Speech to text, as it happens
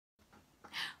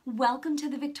Welcome to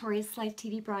the Victorious Life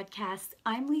TV broadcast.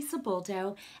 I'm Lisa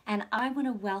Buldo, and I want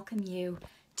to welcome you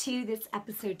to this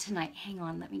episode tonight. Hang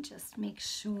on, let me just make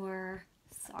sure.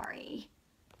 Sorry.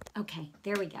 Okay,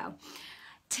 there we go.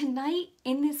 Tonight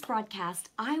in this broadcast,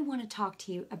 I want to talk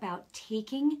to you about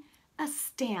taking a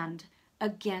stand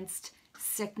against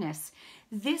sickness.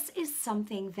 This is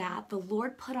something that the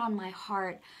Lord put on my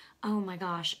heart, oh my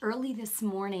gosh, early this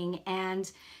morning,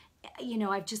 and you know,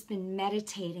 I've just been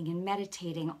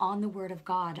meditating on the Word of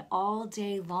God all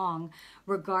day long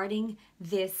regarding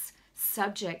this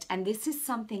subject. And this is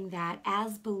something that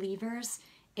as believers,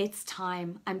 it's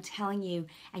time, I'm telling you,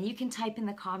 and you can type in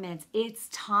the comments, it's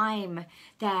time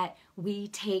that we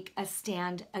take a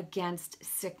stand against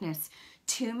sickness.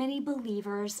 Too many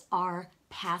believers are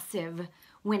passive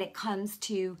when it comes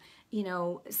to, you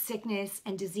know, sickness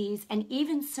and disease, and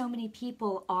even so many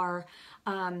people are,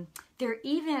 they're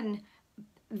even,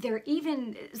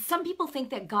 some people think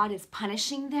that God is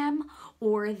punishing them,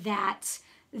 or that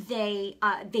they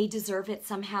deserve it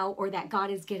somehow, or that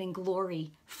God is getting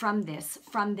glory from this,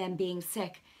 from them being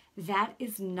sick. That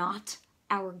is not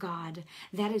our God.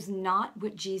 That is not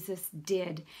what Jesus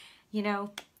did. You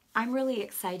know, I'm really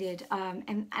excited,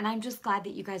 and I'm just glad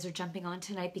that you guys are jumping on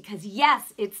tonight, because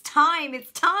yes, it's time,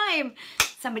 it's time.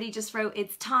 Somebody just wrote,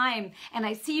 it's time. And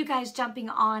I see you guys jumping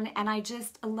on, and I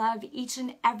just love each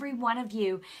and every one of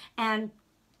you. And,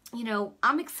 you know,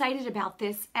 I'm excited about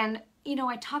this. And, you know,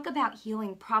 I talk about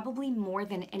healing probably more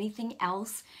than anything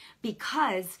else,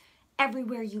 because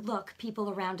everywhere you look, people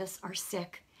around us are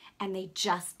sick. And they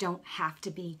just don't have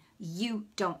to be. You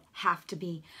don't have to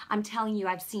be. I'm telling you,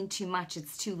 I've seen too much.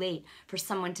 It's too late for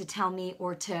someone to tell me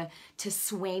or to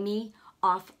sway me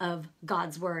off of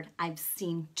God's word. I've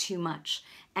seen too much.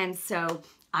 And so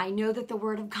I know that the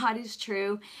word of God is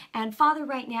true. And Father,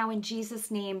 right now in Jesus'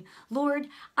 name, Lord,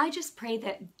 I just pray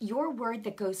that your word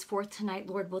that goes forth tonight,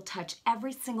 Lord, will touch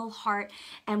every single heart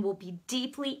and will be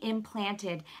deeply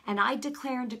implanted. And I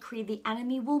declare and decree the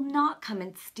enemy will not come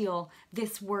and steal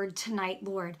this word tonight,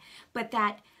 Lord, but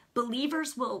that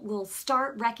believers will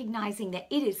start recognizing that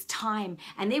it is time,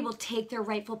 and they will take their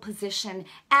rightful position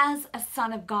as a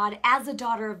son of God, as a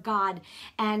daughter of God,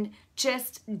 and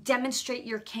just demonstrate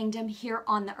your kingdom here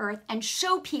on the earth and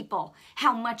show people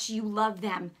how much you love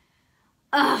them,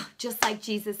 just like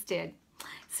Jesus did.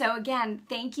 So again,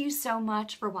 thank you so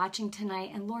much for watching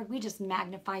tonight. And Lord, we just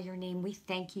magnify your name. We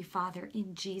thank you, Father,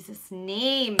 in Jesus'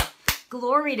 name.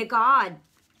 Glory to God.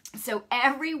 So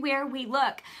everywhere we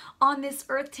look on this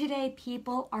earth today,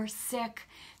 people are sick.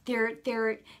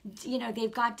 They're you know, they've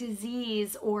got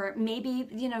disease, or maybe,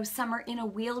 you know, some are in a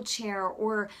wheelchair,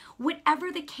 or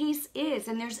whatever the case is.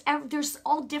 And there's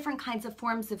all different kinds of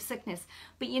forms of sickness.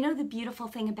 But you know, the beautiful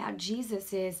thing about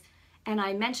Jesus is, and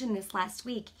I mentioned this last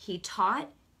week, he taught,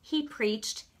 he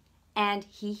preached, and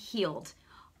he healed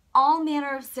all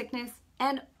manner of sickness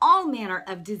and all manner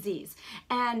of disease.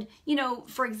 And, you know,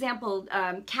 for example,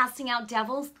 casting out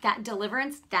devils, that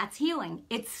deliverance, that's healing.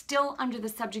 It's still under the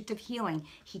subject of healing.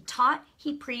 He taught,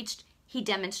 he preached, he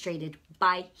demonstrated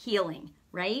by healing,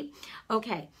 right?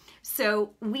 Okay,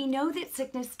 so we know that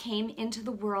sickness came into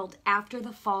the world after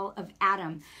the fall of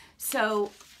Adam. So,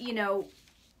 you know,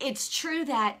 it's true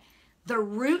that the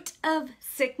root of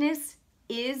sickness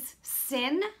is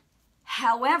sin.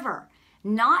 However,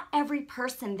 not every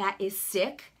person that is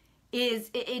sick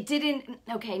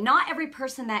not every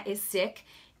person that is sick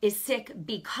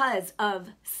because of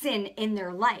sin in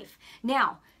their life.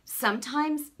 Now,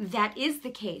 sometimes that is the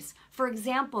case. For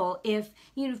example, if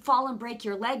you fall and break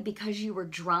your leg because you were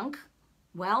drunk,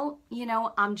 well, you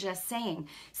know, I'm just saying,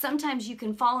 sometimes you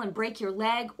can fall and break your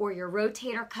leg or your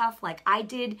rotator cuff like I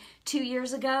did 2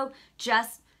 years ago,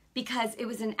 just because it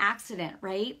was an accident,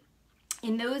 right?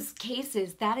 In those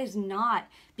cases, that is not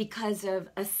because of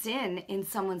a sin in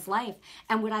someone's life.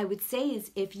 And what I would say is,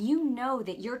 if you know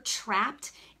that you're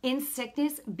trapped in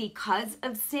sickness because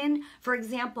of sin, for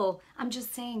example, I'm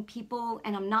just saying people,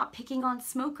 and I'm not picking on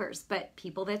smokers, but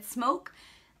people that smoke,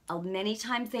 many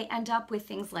times they end up with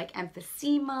things like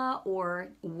emphysema or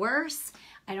worse.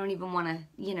 I don't even want to,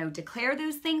 you know, declare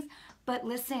those things. But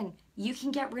listen, you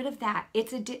can get rid of that.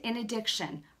 It's an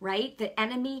addiction, right? The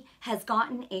enemy has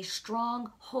gotten a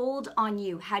strong hold on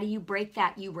you. How do you break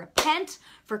that? You repent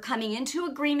for coming into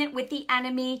agreement with the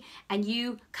enemy, and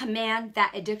you command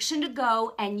that addiction to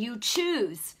go, and you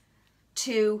choose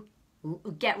to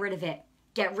get rid of it.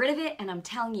 Get rid of it, and I'm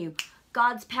telling you,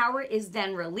 God's power is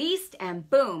then released, and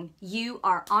boom, you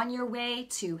are on your way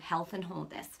to health and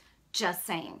wholeness. Just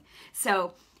saying.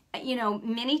 So, you know,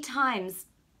 many times,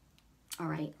 all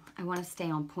right, I want to stay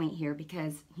on point here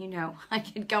because, you know, I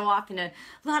could go off in a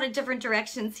lot of different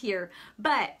directions here.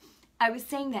 But I was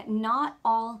saying that not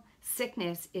all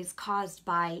sickness is caused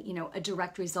by, you know, a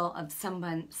direct result of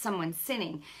someone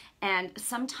sinning. And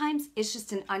sometimes it's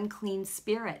just an unclean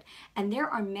spirit. And there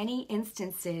are many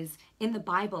instances in the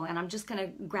Bible, and I'm just going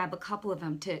to grab a couple of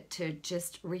them to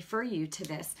just refer you to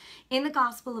this. In the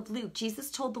Gospel of Luke,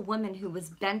 Jesus told the woman who was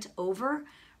bent over,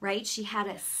 right? She had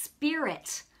a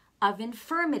spirit of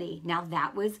infirmity. Now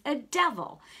that was a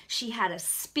devil. She had a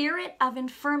spirit of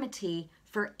infirmity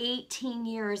for 18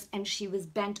 years and she was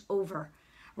bent over,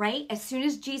 right? As soon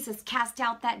as Jesus cast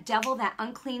out that devil, that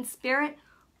unclean spirit,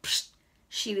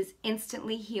 she was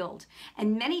instantly healed.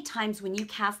 And many times when you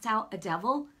cast out a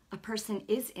devil, a person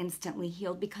is instantly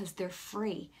healed because they're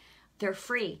free. They're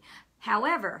free.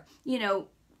 However, you know,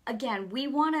 again, we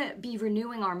want to be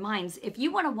renewing our minds. If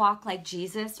you want to walk like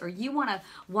Jesus, or you want to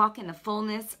walk in the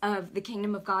fullness of the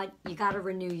kingdom of God, you got to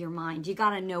renew your mind. You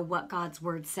got to know what God's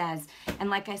word says.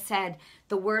 And like I said,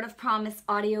 the Word of Promise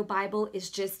audio Bible is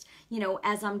just, you know,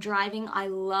 as I'm driving, I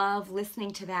love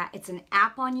listening to that. It's an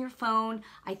app on your phone.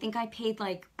 I think I paid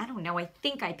like, I don't know, I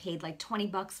think I paid like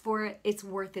 $20 for it. It's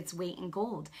worth its weight in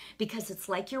gold because it's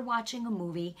like you're watching a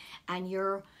movie and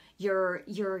you're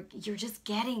just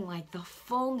getting like the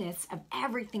fullness of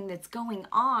everything that's going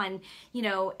on, you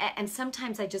know, and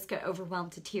sometimes I just get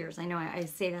overwhelmed to tears. I know I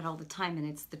say that all the time and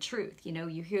it's the truth. You know,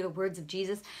 you hear the words of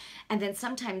Jesus and then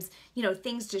sometimes, you know,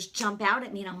 things just jump out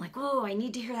at me and I'm like, oh, I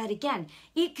need to hear that again.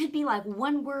 It could be like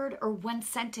one word or one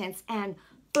sentence and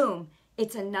boom,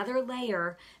 it's another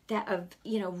layer of,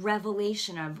 you know,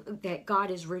 revelation of that God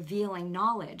is revealing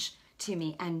knowledge to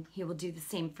me, and he will do the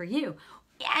same for you.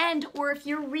 And, or if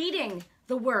you're reading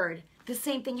the word, the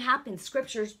same thing happens.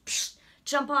 Scriptures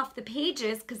jump off the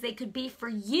pages because they could be for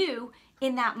you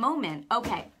in that moment.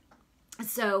 Okay,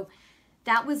 so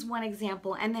that was one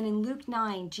example. And then in Luke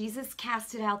 9, Jesus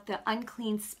casted out the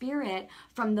unclean spirit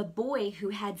from the boy who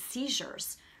had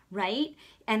seizures, right?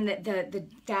 And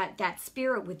that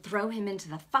spirit would throw him into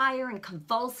the fire and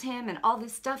convulse him and all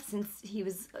this stuff since he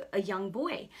was a young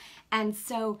boy. And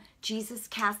so Jesus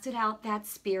casted out that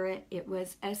spirit. It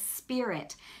was a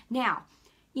spirit. Now,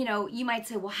 you know, you might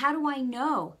say, well, how do I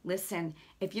know? Listen,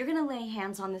 if you're going to lay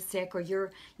hands on the sick or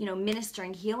you're, you know,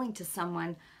 ministering healing to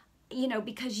someone, you know,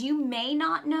 because you may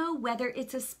not know whether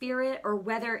it's a spirit or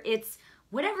whether it's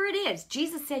whatever it is.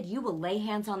 Jesus said you will lay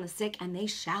hands on the sick and they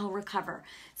shall recover.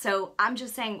 So I'm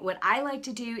just saying what I like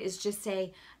to do is just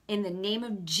say, in the name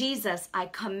of Jesus, I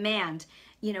command,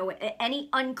 you know, any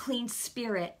unclean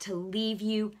spirit to leave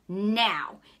you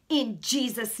now in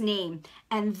Jesus' name.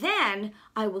 And then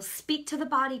I will speak to the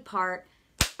body part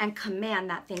and command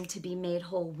that thing to be made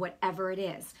whole, whatever it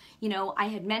is. You know, I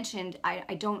had mentioned,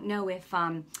 I don't know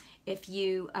if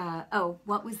you, oh,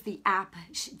 what was the app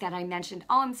that I mentioned?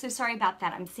 Oh, I'm so sorry about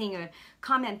that. I'm seeing a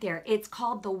comment there. It's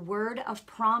called the Word of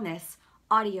Promise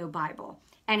audio Bible,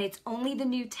 and it's only the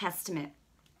New Testament.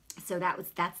 So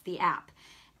that's the app.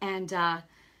 And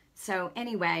so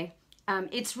anyway,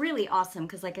 it's really awesome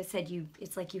because, like I said,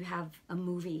 it's like you have a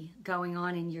movie going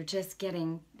on and you're just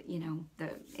getting, you know,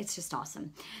 it's just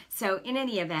awesome. So in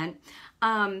any event,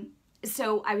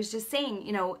 so I was just saying,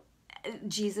 you know,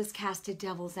 Jesus casted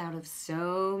devils out of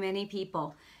so many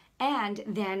people. And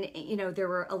then, you know, there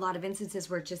were a lot of instances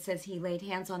where it just says he laid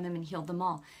hands on them and healed them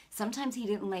all. Sometimes he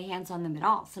didn't lay hands on them at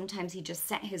all. Sometimes he just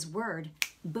sent his word,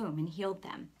 boom, and healed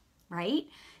them, right?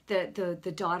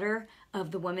 The daughter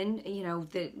of the woman, you know,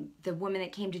 the woman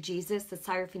that came to Jesus, the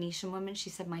Syrophoenician woman,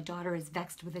 she said, my daughter is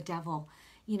vexed with a devil.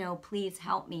 You know, please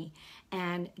help me.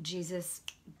 And Jesus,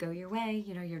 go your way,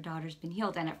 you know, your daughter's been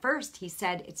healed. And at first he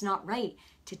said, it's not right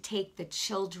to take the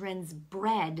children's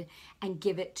bread and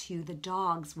give it to the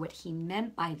dogs. What he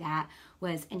meant by that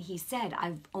was, and he said,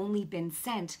 I've only been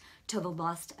sent to the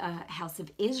lost house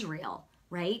of Israel,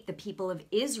 right? The people of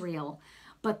Israel.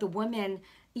 But the woman,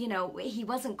 you know, he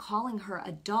wasn't calling her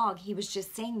a dog. He was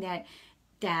just saying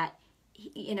that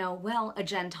you know, well, a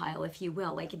Gentile, if you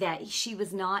will, like that she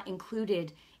was not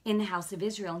included in the house of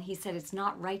Israel. And he said, it's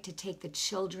not right to take the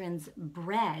children's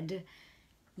bread.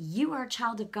 You are a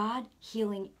child of God.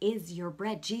 Healing is your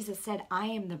bread. Jesus said, I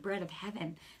am the bread of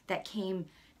heaven that came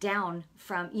down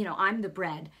from, you know, I'm the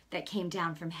bread that came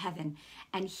down from heaven.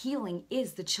 And healing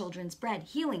is the children's bread.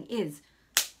 Healing is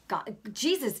God.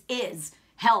 Jesus is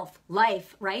health,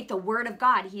 life, right? The Word of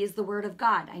God. He is the Word of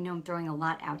God. I know I'm throwing a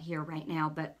lot out here right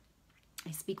now, but I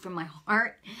speak from my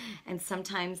heart, and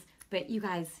sometimes, but you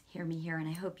guys hear me here, and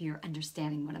I hope you're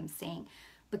understanding what I'm saying.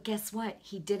 But guess what?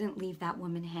 He didn't leave that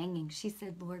woman hanging. She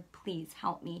said, Lord, please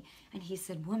help me. And he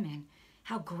said, woman,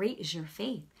 how great is your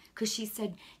faith? Because she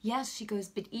said, yes, she goes,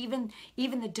 but even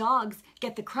the dogs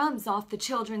get the crumbs off the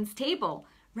children's table,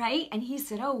 right? And he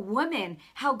said, oh, woman,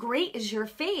 how great is your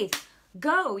faith?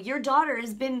 Go, your daughter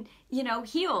has been,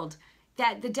 healed.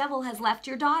 That the devil has left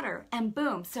your daughter, and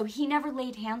boom. So he never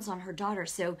laid hands on her daughter.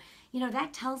 So,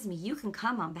 that tells me you can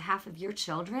come on behalf of your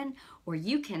children, or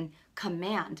you can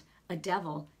command a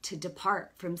devil to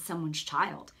depart from someone's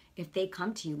child if they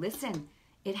come to you. Listen,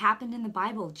 it happened in the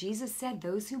Bible. Jesus said,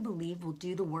 those who believe will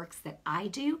do the works that I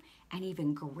do, and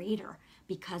even greater,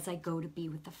 because I go to be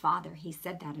with the Father. He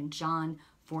said that in John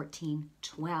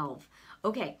 14:12.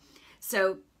 Okay,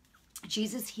 so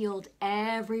Jesus healed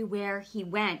everywhere he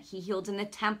went. He healed in the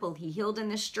temple. He healed in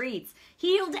the streets.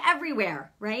 He healed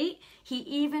everywhere, right? He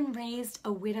even raised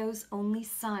a widow's only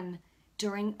son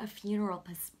during a funeral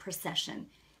procession.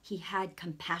 He had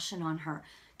compassion on her.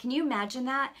 Can you imagine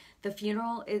that? The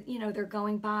funeral, they're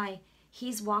going by.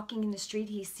 He's walking in the street.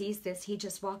 He sees this. He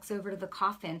just walks over to the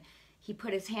coffin. He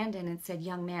put his hand in and said,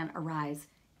 young man, arise.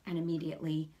 And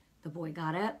immediately the boy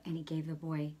got up and he gave the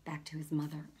boy back to his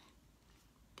mother.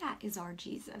 That is our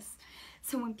Jesus.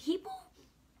 So when people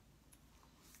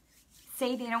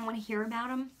say they don't want to hear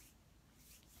about him,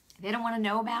 they don't want to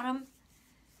know about him,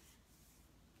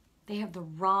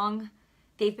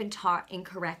 they've been taught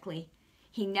incorrectly.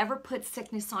 He never put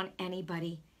sickness on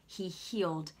anybody. He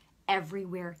healed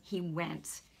everywhere he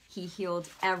went. He healed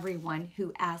everyone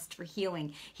who asked for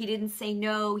healing. He didn't say,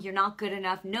 no, you're not good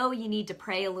enough. No, you need to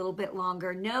pray a little bit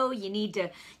longer. No, you need to,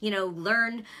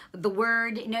 learn the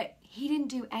word. No, he didn't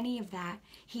do any of that.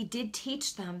 He did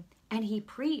teach them and he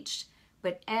preached,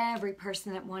 but every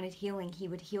person that wanted healing, he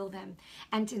would heal them.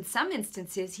 And in some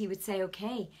instances, he would say,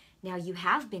 okay, now you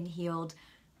have been healed.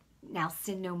 Now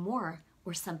sin no more,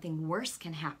 or something worse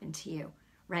can happen to you,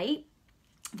 right?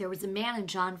 There was a man in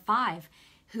John 5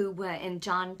 who, in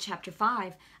John chapter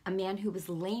 5, a man who was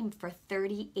lame for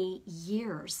 38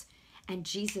 years. And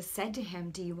Jesus said to him,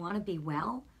 do you want to be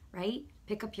well, right?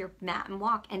 Pick up your mat and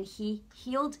walk. And he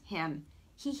healed him.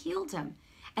 He healed him.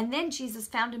 And then Jesus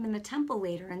found him in the temple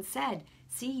later and said,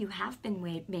 see, you have been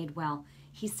made well.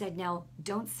 He said, now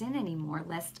don't sin anymore,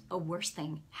 lest a worse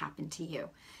thing happen to you.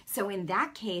 So in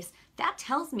that case, that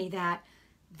tells me that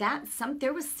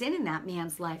there was sin in that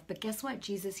man's life. But guess what?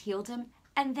 Jesus healed him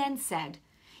and then said,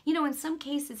 in some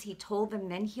cases he told them,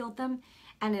 then healed them.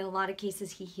 And in a lot of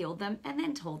cases he healed them and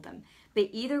then told them. But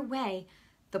either way,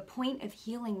 the point of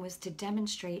healing was to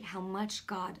demonstrate how much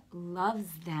God loves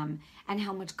them and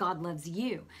how much God loves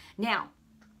you. Now,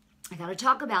 I got to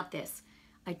talk about this.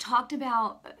 I talked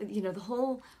about, the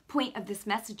whole point of this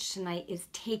message tonight is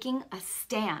taking a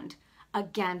stand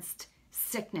against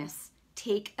sickness.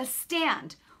 Take a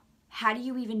stand. How do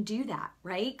you even do that,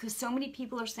 right? Because so many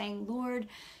people are saying, Lord,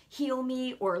 heal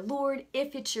me, or Lord,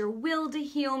 if it's your will to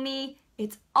heal me.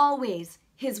 It's always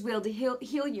his will to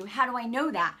heal you. How do I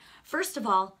know that? First of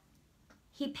all,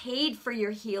 he paid for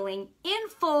your healing in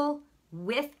full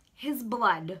with his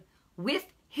blood, with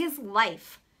his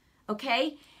life,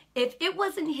 okay? If it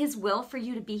wasn't his will for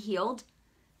you to be healed,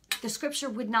 the scripture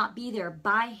would not be there.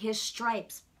 By his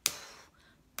stripes,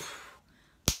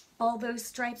 all those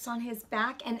stripes on his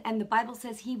back, and the Bible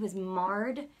says he was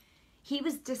marred. He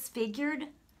was disfigured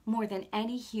more than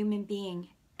any human being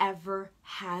ever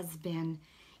has been.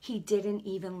 He didn't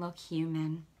even look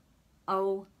human.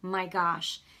 Oh my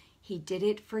gosh. He did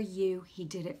it for you. He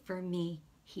did it for me.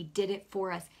 He did it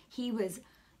for us. He was,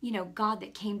 God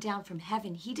that came down from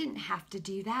heaven. He didn't have to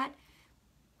do that,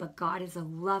 but God is a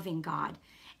loving God.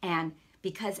 And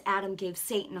because Adam gave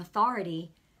Satan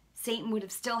authority, Satan would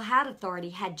have still had authority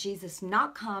had Jesus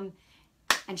not come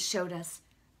and showed us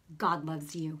God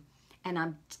loves you. And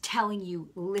I'm telling you,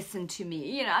 listen to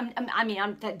me.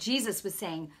 That Jesus was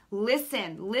saying,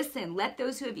 listen, let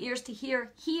those who have ears to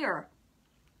hear, hear,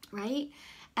 right?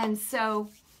 And so,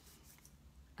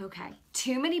 okay,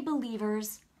 too many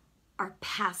believers are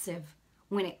passive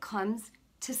when it comes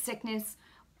to sickness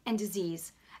and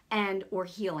disease or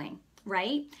healing,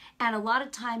 right? And a lot of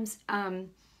times,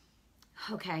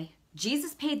 okay,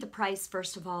 Jesus paid the price,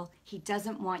 first of all. He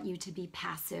doesn't want you to be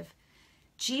passive.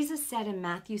 Jesus said in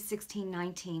Matthew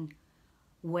 16:19,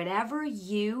 whatever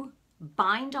you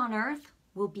bind on earth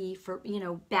will be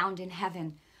bound in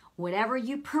heaven. Whatever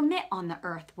you permit on the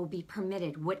earth will be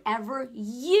permitted. Whatever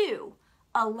you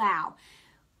allow.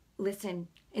 Listen,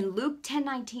 in Luke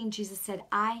 10:19, Jesus said,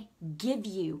 I give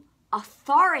you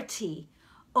authority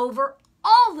over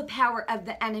all the power of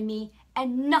the enemy,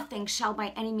 and nothing shall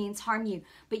by any means harm you.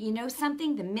 But you know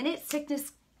something? The minute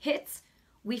sickness hits,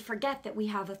 we forget that we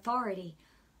have authority.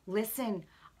 Listen,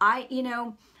 I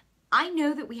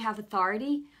know that we have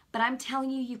authority, But I'm telling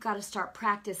you, you've got to start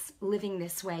practice living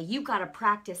this way. You've got to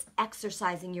practice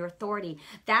exercising your authority.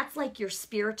 That's like your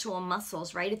spiritual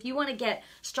muscles, right? If you want to get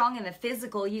strong in the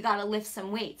physical, you got to lift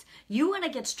some weights. You want to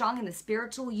get strong in the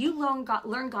spiritual, you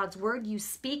learn God's word, you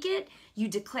speak it, you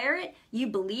declare it, you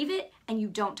believe it, and you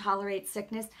don't tolerate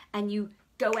sickness, and you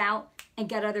go out and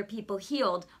get other people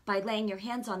healed by laying your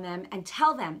hands on them and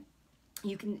tell them.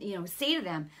 You can, say to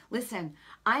them, listen,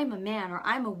 I'm a man or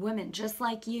I'm a woman just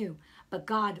like you, but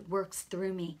God works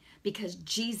through me because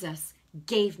Jesus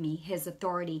gave me his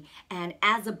authority. And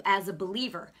as a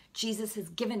believer, Jesus has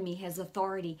given me his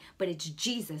authority, but it's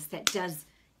Jesus that does,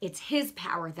 it's his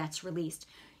power that's released.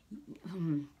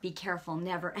 Be careful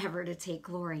never ever to take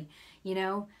glory.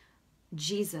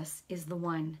 Jesus is the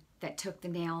one that took the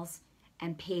nails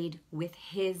and paid with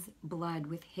his blood,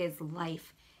 with his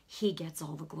life. He gets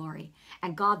all the glory.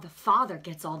 And God the Father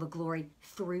gets all the glory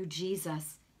through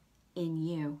Jesus in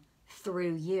you,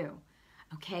 through you.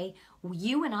 Okay?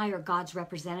 You and I are God's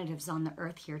representatives on the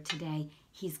earth here today.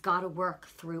 He's got to work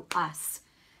through us.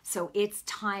 So it's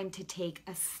time to take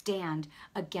a stand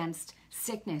against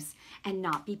sickness and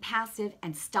not be passive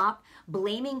and stop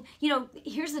blaming.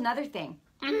 Here's another thing.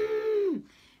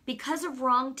 Because of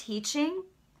wrong teaching,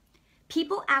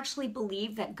 people actually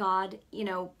believe that God,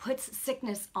 puts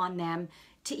sickness on them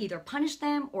to either punish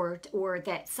them or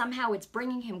that somehow it's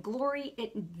bringing him glory.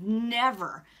 It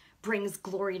never brings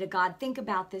glory to God. Think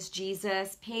about this.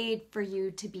 Jesus paid for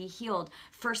you to be healed.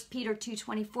 1 Peter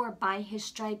 2:24, by his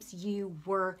stripes you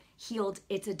were healed.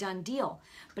 It's a done deal.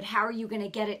 But how are you going to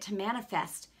get it to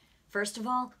manifest? First of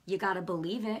all, you got to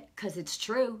believe it because it's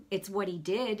true. It's what he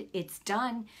did. It's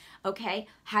done. Okay,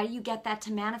 how do you get that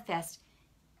to manifest?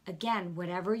 Again,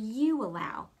 whatever you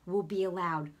allow will be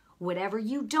allowed. Whatever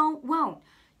you don't, won't.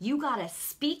 You got to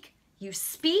speak. You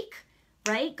speak,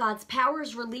 right? God's power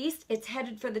is released. It's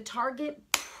headed for the target.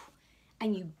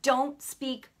 And you don't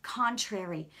speak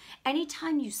contrary.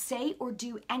 Anytime you say or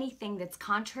do anything that's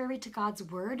contrary to God's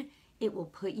word, it will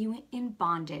put you in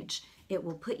bondage. It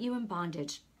will put you in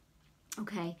bondage.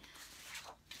 Okay?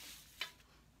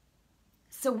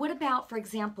 So what about, for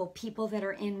example, people that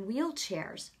are in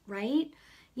wheelchairs, right?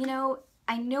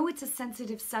 I know it's a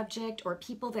sensitive subject, or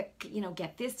people that,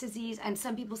 get this disease, and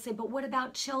some people say, but what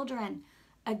about children?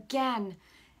 Again,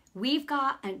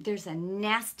 there's a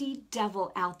nasty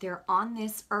devil out there on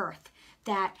this earth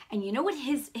that, and you know what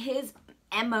his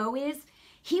MO is?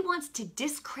 He wants to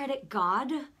discredit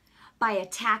God by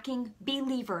attacking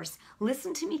believers.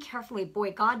 Listen to me carefully.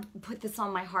 Boy, God put this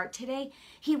on my heart today.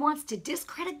 He wants to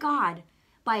discredit God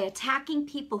by attacking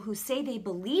people who say they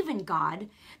believe in God,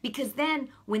 because then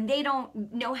when they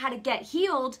don't know how to get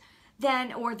healed,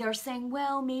 or they're saying,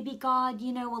 well, maybe God,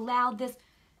 allowed this.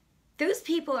 Those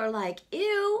people are like,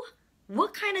 ew,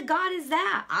 what kind of God is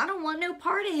that? I don't want no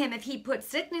part of him if he put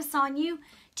sickness on you.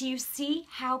 Do you see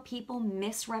how people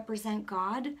misrepresent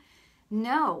God?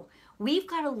 No, we've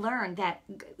got to learn that.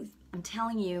 I'm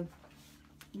telling you,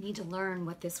 you need to learn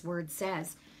what this word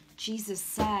says. Jesus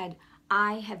said,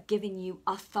 I have given you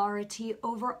authority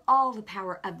over all the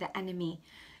power of the enemy.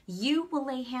 You will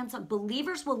lay hands on,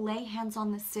 believers will lay hands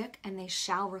on the sick and they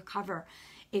shall recover.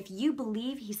 If you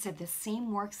believe, he said, the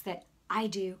same works that I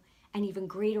do and even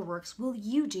greater works will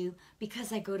you do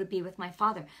because I go to be with my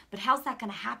Father. But how's that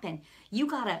going to happen? You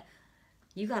gotta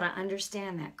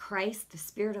understand that Christ, the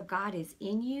Spirit of God, is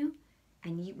in you.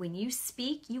 And when you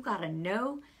speak, you got to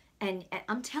know. And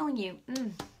I'm telling you,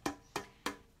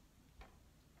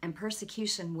 and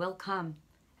persecution will come.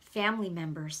 Family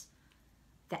members,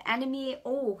 the enemy,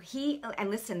 and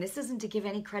listen, this isn't to give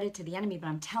any credit to the enemy, but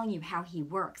I'm telling you how he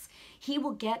works. He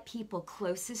will get people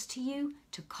closest to you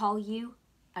to call you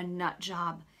a nut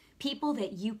job. People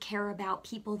that you care about,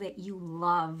 people that you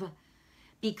love,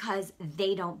 because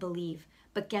they don't believe.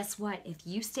 But guess what? If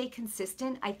you stay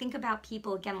consistent, I think about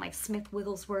people, again, like Smith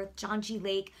Wigglesworth, John G.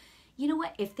 Lake. You know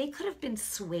what? If they could have been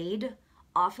swayed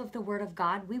off of the word of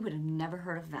God, we would have never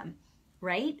heard of them,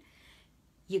 right?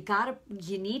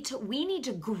 We need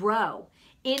to grow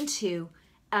into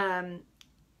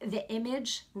the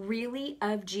image really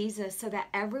of Jesus, so that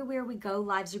everywhere we go,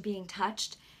 lives are being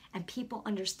touched and people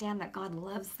understand that God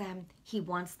loves them. He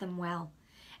wants them well.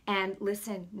 And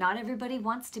listen, not everybody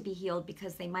wants to be healed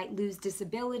because they might lose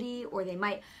disability, or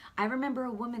I remember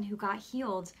a woman who got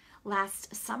healed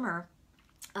last summer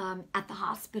at the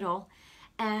hospital,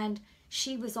 and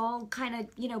she was all kind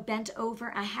of, bent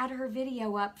over. I had her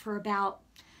video up for about,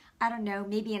 I don't know,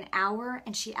 maybe an hour,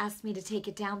 and she asked me to take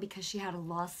it down because she had a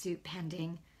lawsuit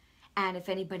pending. And if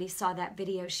anybody saw that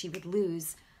video, she would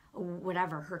lose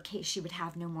whatever her case. She would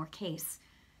have no more case.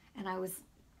 And I was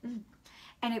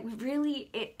And it really,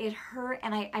 it hurt.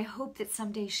 And I hope that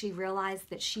someday she realized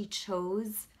that she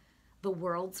chose the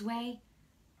world's way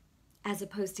as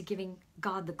opposed to giving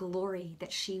God the glory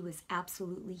that she was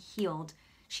absolutely healed.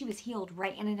 She was healed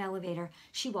right in an elevator.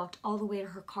 She walked all the way to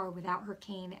her car without her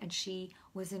cane, and she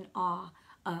was in awe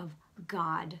of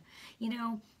God. You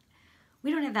know, we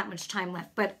don't have that much time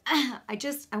left, but I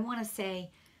want to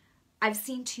say, I've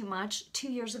seen too much.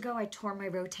 2 years ago, I tore my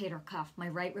rotator cuff, my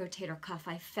right rotator cuff.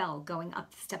 I fell going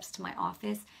up the steps to my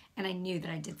office, and I knew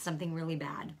that I did something really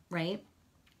bad, right?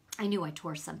 I knew I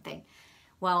tore something.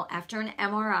 Well, after an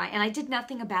MRI, and I did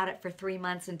nothing about it for 3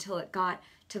 months until it got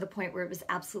to the point where it was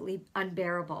absolutely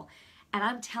unbearable. And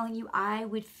I'm telling you, I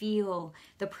would feel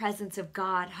the presence of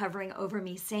God hovering over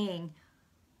me saying,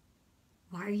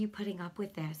 why are you putting up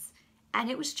with this? And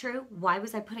it was true. Why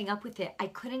was I putting up with it? I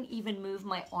couldn't even move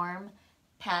my arm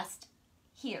past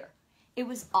here. It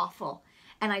was awful.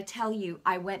 And I tell you,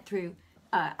 I went through,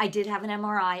 I did have an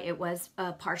MRI. It was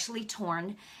partially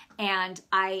torn, and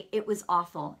it was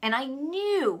awful. And I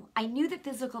knew that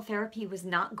physical therapy was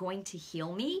not going to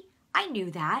heal me. I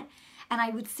knew that. And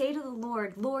I would say to the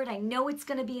Lord, Lord, I know it's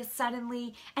going to be a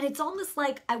suddenly, and it's almost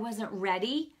like I wasn't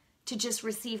ready to just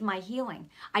receive my healing.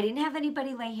 I didn't have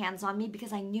anybody lay hands on me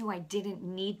because I knew I didn't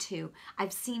need to.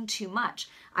 I've seen too much.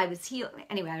 I was healed.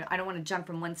 Anyway, I don't want to jump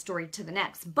from one story to the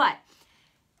next, but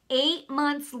 8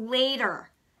 months later,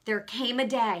 there came a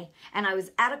day, and I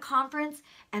was at a conference,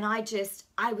 and I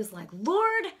was like,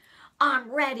 Lord,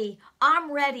 I'm ready.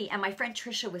 I'm ready. And my friend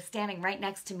Trisha was standing right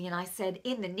next to me, and I said,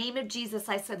 in the name of Jesus,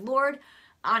 I said, Lord,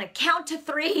 on a count to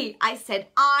 3, I said,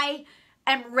 I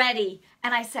am ready.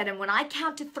 And I said, and when I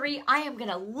count to 3, I am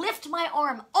going to lift my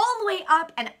arm all the way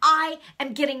up, and I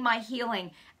am getting my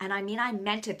healing. And I mean, I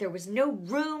meant it. There was no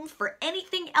room for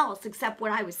anything else except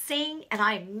what I was saying, and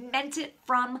I meant it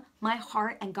from my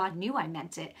heart, and God knew I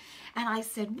meant it. And I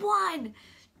said, 1,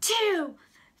 2,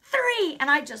 3,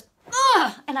 and I just,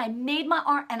 and I made my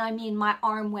arm, and I mean, my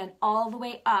arm went all the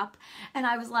way up, and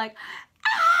I was like,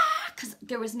 because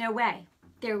there was no way.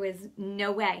 There was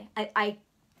no way. I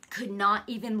could not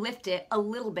even lift it a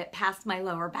little bit past my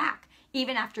lower back,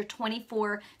 even after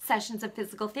 24 sessions of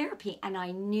physical therapy. And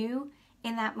I knew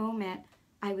in that moment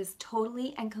I was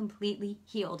totally and completely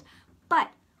healed.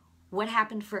 But what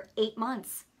happened for 8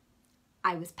 months?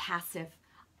 I was passive.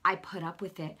 I put up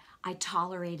with it. I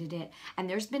tolerated it. And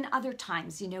there's been other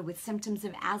times, you know, with symptoms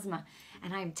of asthma.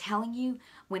 And I'm telling you,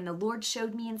 when the Lord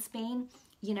showed me in Spain,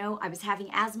 you know, I was having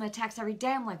asthma attacks every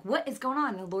day. I'm like, what is going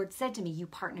on? And the Lord said to me, you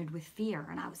partnered with fear.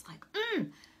 And I was like,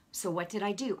 So what did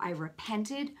I do? I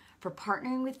repented for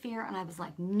partnering with fear. And I was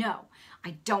like, no,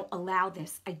 I don't allow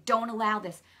this. I don't allow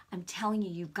this. I'm telling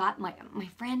you, you've got my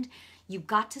friend, you've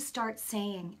got to start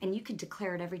saying, and you can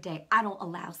declare it every day, I don't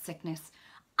allow sickness.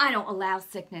 I don't allow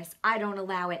sickness. I don't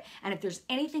allow it. And if there's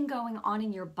anything going on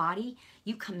in your body,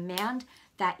 you command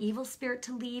that evil spirit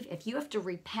to leave. If you have to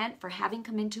repent for having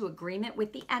come into agreement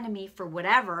with the enemy for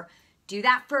whatever, do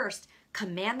that first.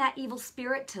 Command that evil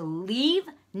spirit to leave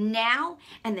now,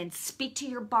 and then speak to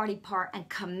your body part and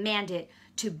command it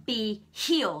to be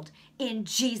healed in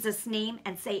Jesus' name,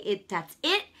 and say it. That's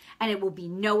it, and it will be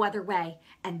no other way,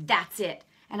 and that's it.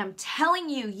 And I'm telling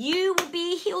you, you will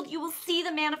be healed. You will see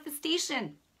the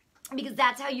manifestation, because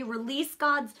that's how you release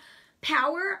God's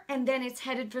power, and then it's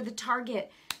headed for the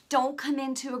target. Don't come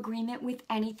into agreement with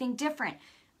anything different.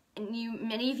 And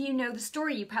many of you know the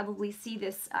story. You probably see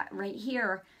this right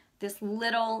here. This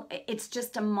little, it's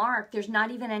just a mark. There's not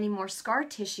even any more scar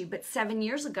tissue. But 7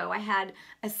 years ago, I had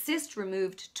a cyst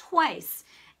removed twice.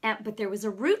 But there was a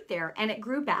root there, and it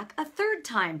grew back a 3rd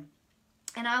time.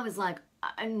 And I was like,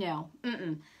 no,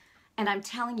 And I'm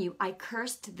telling you, I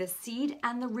cursed the seed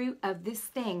and the root of this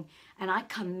thing, and I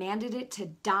commanded it to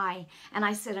die. And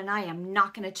I said, and I am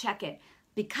not going to check it.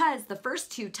 Because the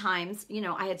first 2 times, you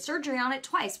know, I had surgery on it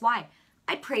twice. Why?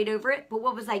 I prayed over it, but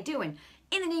what was I doing?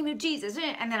 In the name of Jesus.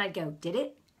 And then I'd go, did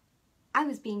it? I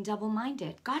was being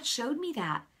double-minded. God showed me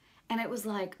that. And it was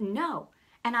like, no.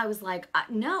 And I was like,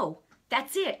 no,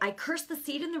 that's it. I cursed the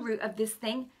seed and the root of this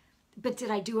thing, but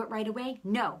did I do it right away?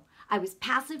 No. I was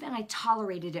passive, and I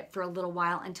tolerated it for a little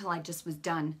while until I just was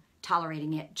done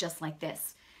tolerating it, just like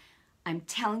this. I'm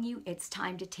telling you, it's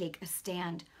time to take a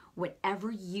stand.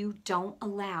 Whatever you don't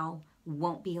allow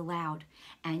won't be allowed.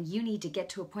 And you need to get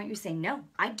to a point where you say, no,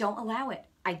 I don't allow it.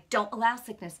 I don't allow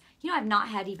sickness. You know, I've not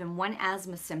had even one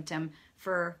asthma symptom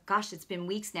for, gosh, it's been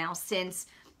weeks now since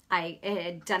I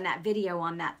had done that video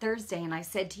on that Thursday. And I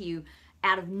said to you,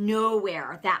 out of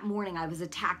nowhere, that morning I was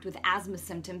attacked with asthma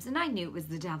symptoms, and I knew it was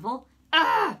the devil.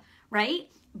 Right?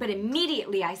 But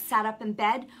immediately I sat up in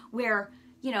bed where,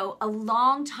 you know, a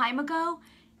long time ago,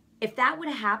 If that would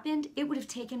have happened, it would have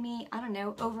taken me, I don't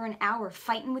know, over an hour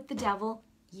fighting with the devil.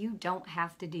 You don't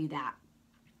have to do that.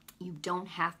 You don't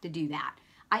have to do that.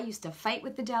 I used to fight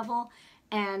with the devil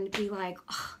and be like,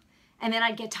 ugh. And then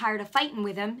I'd get tired of fighting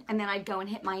with him, and then I'd go and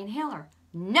hit my inhaler.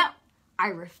 No, I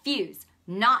refuse.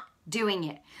 Not doing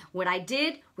it. What I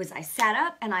did was I sat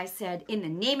up and I said, in the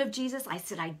name of Jesus, I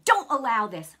said, I don't allow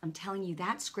this. I'm telling you,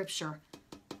 that scripture,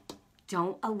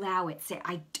 don't allow it.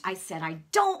 I said, I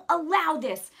don't allow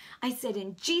this. I said,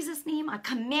 in Jesus' name, I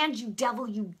command you, devil,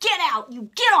 you get out. You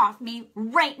get off me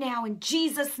right now in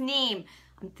Jesus' name.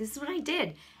 This is what I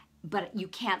did. But you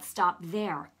can't stop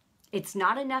there. It's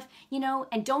not enough, you know,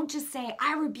 and don't just say,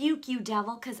 I rebuke you,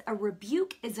 devil, because a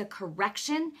rebuke is a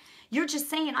correction. You're just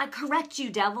saying, I correct you,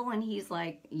 devil. And he's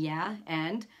like, yeah,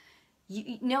 and?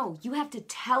 No, you have to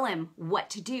tell him what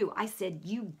to do. I said,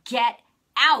 you get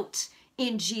out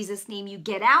in Jesus' name. You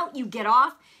get out, you get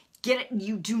off, get it.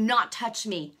 You do not touch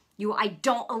me. I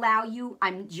don't allow you.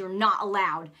 You're not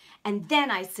allowed. And then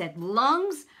I said,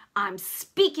 lungs, I'm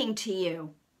speaking to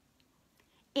you.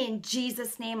 In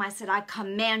Jesus' name, I said, I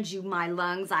command you, my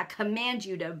lungs. I command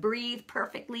you to breathe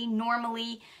perfectly,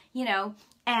 normally, you know.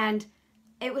 And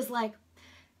it was like,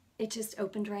 it just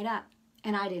opened right up.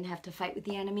 And I didn't have to fight with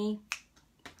the enemy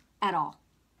at all.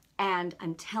 And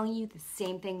I'm telling you, the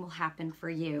same thing will happen for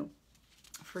you.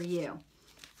 For you.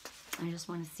 I just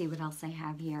want to see what else I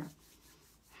have here.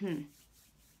 You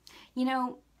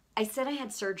know, I said I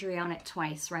had surgery on it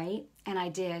twice, right? And I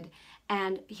did.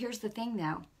 And here's the thing,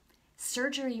 though.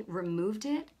 Surgery removed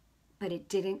it, but it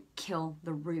didn't kill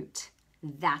the root.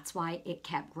 That's why it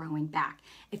kept growing back.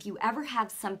 If you ever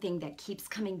have something that keeps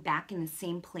coming back in the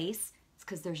same place, it's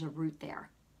because there's a root there.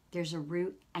 There's a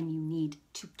root and you need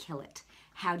to kill it.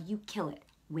 How do you kill it?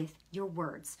 With your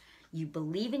words. You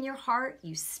believe in your heart,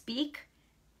 you speak,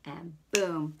 and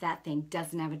boom, that thing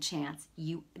doesn't have a chance.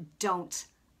 You don't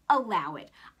allow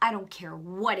it. I don't care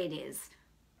what it is.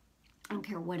 I don't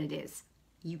care what it is.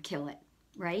 You kill it.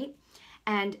 Right?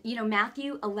 And, you know,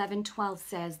 Matthew 11:12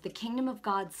 says, the kingdom of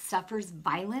God suffers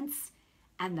violence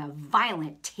and the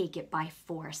violent take it by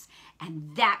force.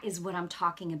 And that is what I'm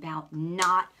talking about,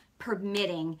 not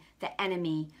permitting the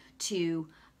enemy to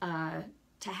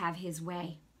have his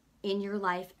way in your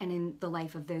life and in the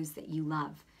life of those that you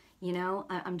love. You know,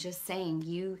 I'm just saying,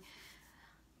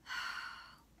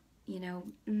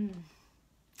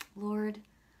 Lord,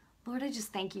 I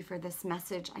just thank you for this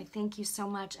message. I thank you so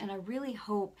much. And I really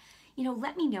hope, you know,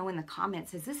 let me know in the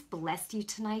comments, has this blessed you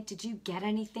tonight? Did you get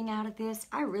anything out of this?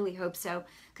 I really hope so,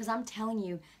 because I'm telling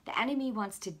you, the enemy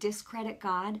wants to discredit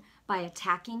God by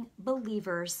attacking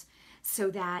believers so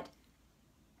that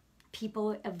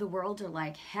people of the world are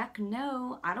like, heck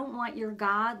no, I don't want your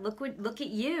God. Look at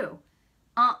you.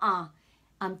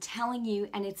 I'm telling you,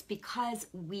 and it's because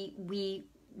we've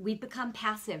become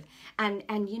passive.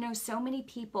 And you know, so many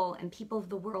people, and people of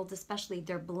the world especially,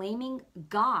 they're blaming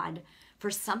God for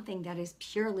something that is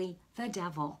purely the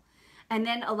devil. And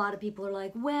then a lot of people are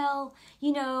like, well,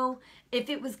 you know, if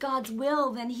it was God's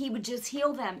will, then he would just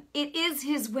heal them. It is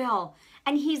his will.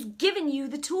 And he's given you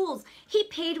the tools. He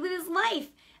paid with his life.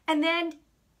 And then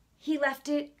he left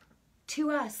it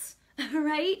to us,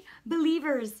 right?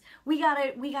 Believers, we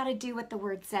gotta do what the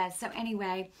word says. So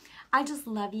anyway, I just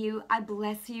love you. I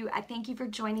bless you. I thank you for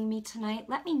joining me tonight.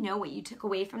 Let me know what you took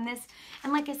away from this.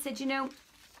 And like I said, you know,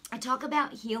 I talk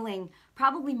about healing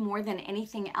probably more than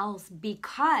anything else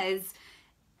because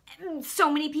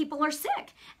so many people are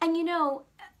sick. And you know,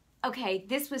 okay,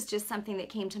 this was just something that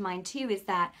came to mind too, is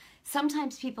that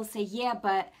sometimes people say, yeah,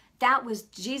 but that was,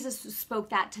 Jesus spoke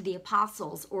that to the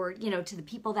apostles, or, you know, to the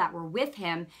people that were with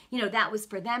him, you know, that was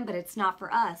for them, but it's not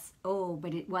for us. Oh,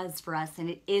 but it was for us, and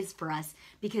it is for us,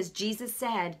 because Jesus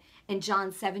said in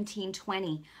John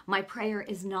 17:20, my prayer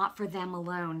is not for them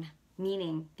alone,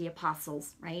 meaning the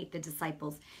apostles, right? The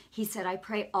disciples. He said, I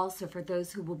pray also for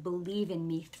those who will believe in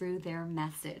me through their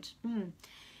message.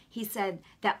 He said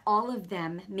that all of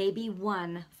them may be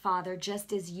one, Father,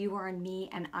 just as you are in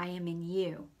me and I am in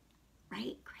you,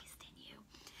 right?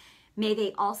 May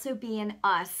they also be in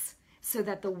us, so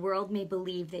that the world may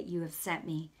believe that you have sent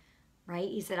me, right?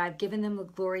 He said, I've given them the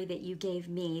glory that you gave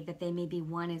me, that they may be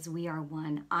one as we are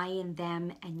one, I in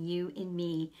them and you in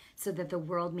me, so that the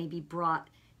world may be brought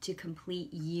to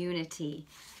complete unity.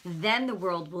 Then the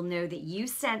world will know that you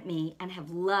sent me and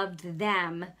have loved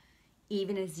them,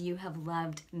 even as you have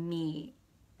loved me.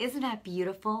 Isn't that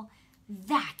beautiful?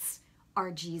 That's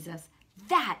our Jesus.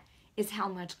 That is how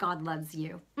much God loves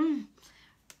you.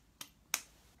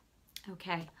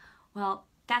 Okay, well,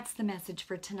 That's the message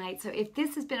for tonight. So if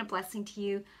this has been a blessing to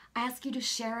you, I ask you to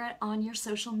share it on your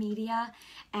social media.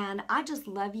 And I just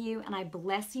love you and I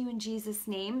bless you in Jesus'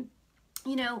 name.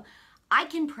 You know, I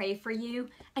can pray for you,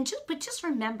 but just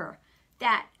remember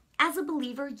that as a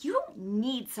believer, you don't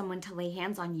need someone to lay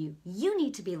hands on you. You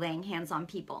need to be laying hands on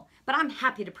people. But I'm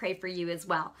happy to pray for you as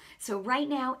well. So right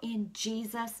now, in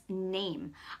Jesus'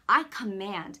 name, I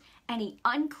command any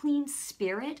unclean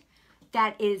spirit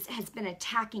that has been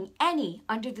attacking any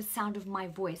under the sound of my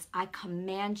voice. I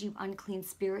command you, unclean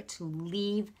spirit, to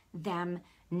leave them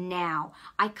now.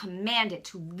 I command it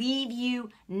to leave you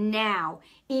now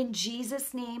in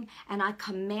Jesus' name, and I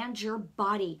command your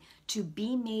body to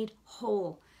be made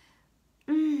whole.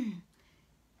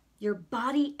 Your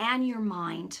body and your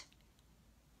mind.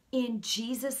 In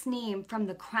Jesus' name, from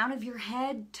the crown of your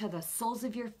head to the soles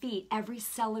of your feet, every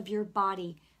cell of your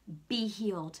body be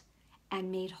healed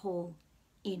and made whole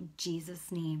in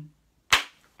Jesus' name.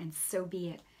 And so be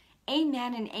it.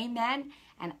 Amen and amen.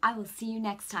 And I will see you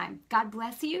next time. God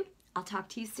bless you. I'll talk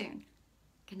to you soon.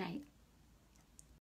 Good night.